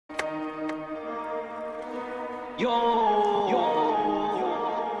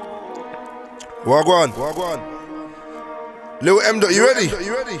Wagwan. Little MDot, you ready?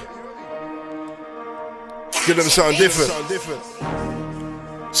 Give them something different.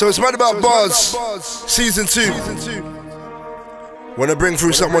 So it's mad about bars, season 2. Wanna bring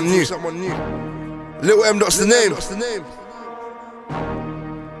through someone new. Little MDot's the name.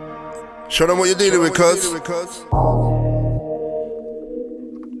 Show them what you're dealing with, cuz.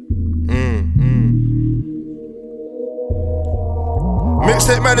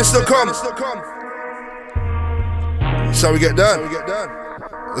 Mixtapemandis.com. That's how we get down.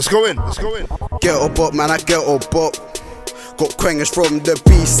 Let's go in. Get up, up, man, I get up, up. Got quangers from the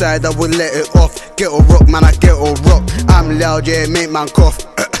B-side, I will let it off. Get up, rock, man, I get up, rock. I'm loud, yeah, make man cough.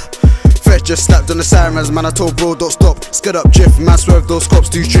 Fresh just slapped on the sirens, man, I told bro don't stop. Skid up, drift, man, swerve those cops.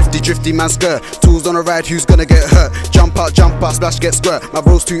 Too drifty, man, skirt. Tools on the ride, who's gonna get hurt? Jump out, splash, get squirt. My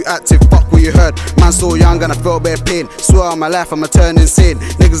bro's too active, fuck what you heard. Man so young and I felt bare pain. Swear on my life, I'ma turn insane.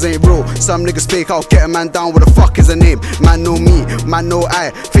 Niggas ain't real, some niggas fake. I'll get a man down, what the fuck is a name? Man know me, man know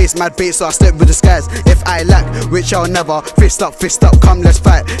I. Face mad bait, so I step with the skies. If I lack, which I'll never. Fist up, come let's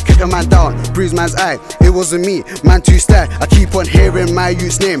fight. Kick a man down, bruise man's eye. It wasn't me, man too sly. I keep on hearing my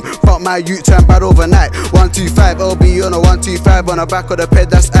youth's name, but my youth turn bad overnight. 125 LB on a 125 on the back of the ped.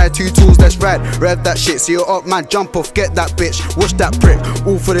 That's I, 2 tools, let's ride. Rev that shit, see you up, man, jump off, get that bitch. Wash that prick,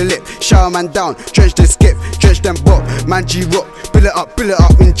 all for the lip. Shower man down, drench the skip, drench them bop. Man G-rock, build it up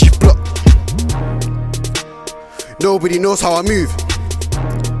in G-block. Nobody knows how I move.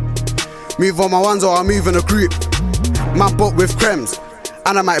 Move on my ones or I move in a group. Man bot with crems,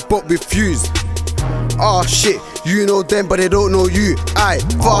 and I might bot with fuse. Oh shit, you know them but they don't know you. Aye,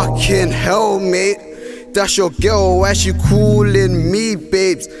 fucking hell mate. That's your girl, why she calling me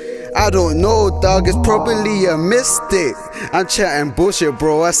babes? I don't know dog, it's probably a mistake. I'm chatting bullshit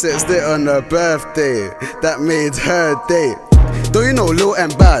bro, I sexted it on her birthday. That made her day. Don't you know Lil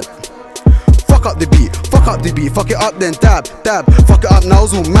and bad? Fuck up the beat, fuck it up then dab, fuck it up now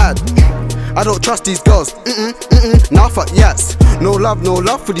it's all mad. I don't trust these girls, nah fuck yats. No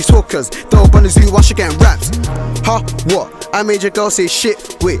love for these hookers. Dope on the zoo while she getting wrapped. Huh, what? I made your girl say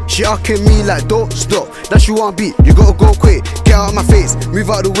shit, wait. She asking me like don't stop. That you want beat, you gotta go quick. Get out of my face, move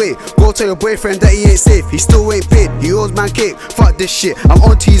out the way. Go tell your boyfriend that he ain't safe. He still ain't paid, he owes man cake. Fuck this shit, I'm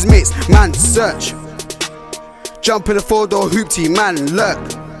on to his mates. Man, search. Jump in the 4-door hoopty, man, lurk.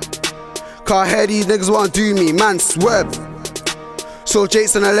 Car head, these niggas wanna do me, man, swerve. So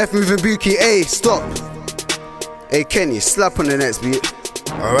Jake's on the left moving bookie, ayy, stop. Hey Kenny, slap on the next beat.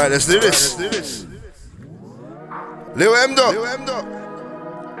 Alright, let's do this. Little MDot.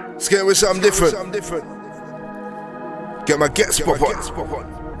 Let's get with something different. Get my get spot on.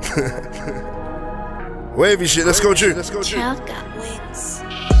 Wavy shit, let's go Drew. Child got wings.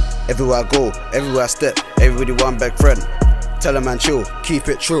 Everywhere I go, everywhere I step, everybody one big friend. Tell a man chill, keep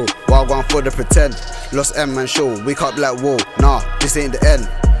it true. While going for the pretend. Lost M man show, wake up like whoa. Nah, this ain't the end.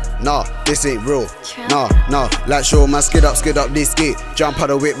 Nah, this ain't real. Nah, like show man skid up, they skate. Jump out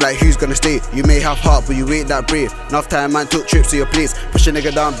the whip like who's gonna stay. You may have heart, but you ain't that brave. Enough time man took trips to your place. Push a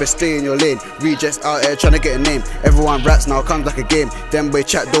nigga down, best stay in your lane. Rejects out here trying to get a name. Everyone raps now, comes like a game. Them boy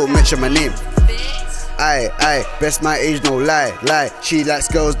chat, don't mention my name. Aye, best my age, no lie. She likes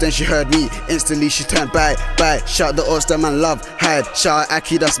girls, then she heard me. Instantly she turned bye. Shout the odds that man love, hide. Shout out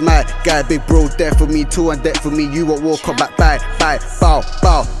Aki, that's my guy. Big bro, there for me, 2 on deck for me. You won't walk up back, bye, bow.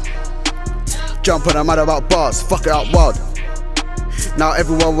 Jump on, I'm mad about bars, fuck it out wild. Now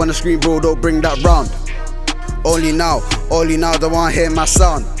everyone wanna scream, bro, don't bring that round. Only now, they wanna hear my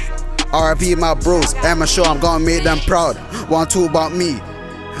sound. RIP my bros, Emma show, I'm gonna make them proud. Wanna talk about me,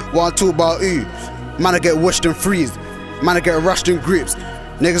 wanna talk about you. Man I get washed and freezed, man I get rushed in grips.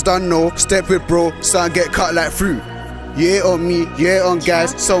 Niggas don't know, step with bro, son get cut like fruit. You ain't on me, you ain't on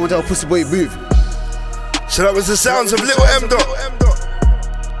guys, someone tell pussy boy move. So that was the sounds of Little MDot.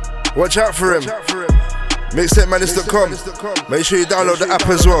 Watch out for him. Mixtapemandis.com. Make sure you download the app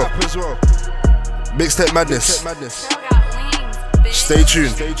as well. Mixtape Madness. Stay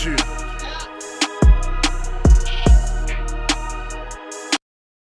tuned.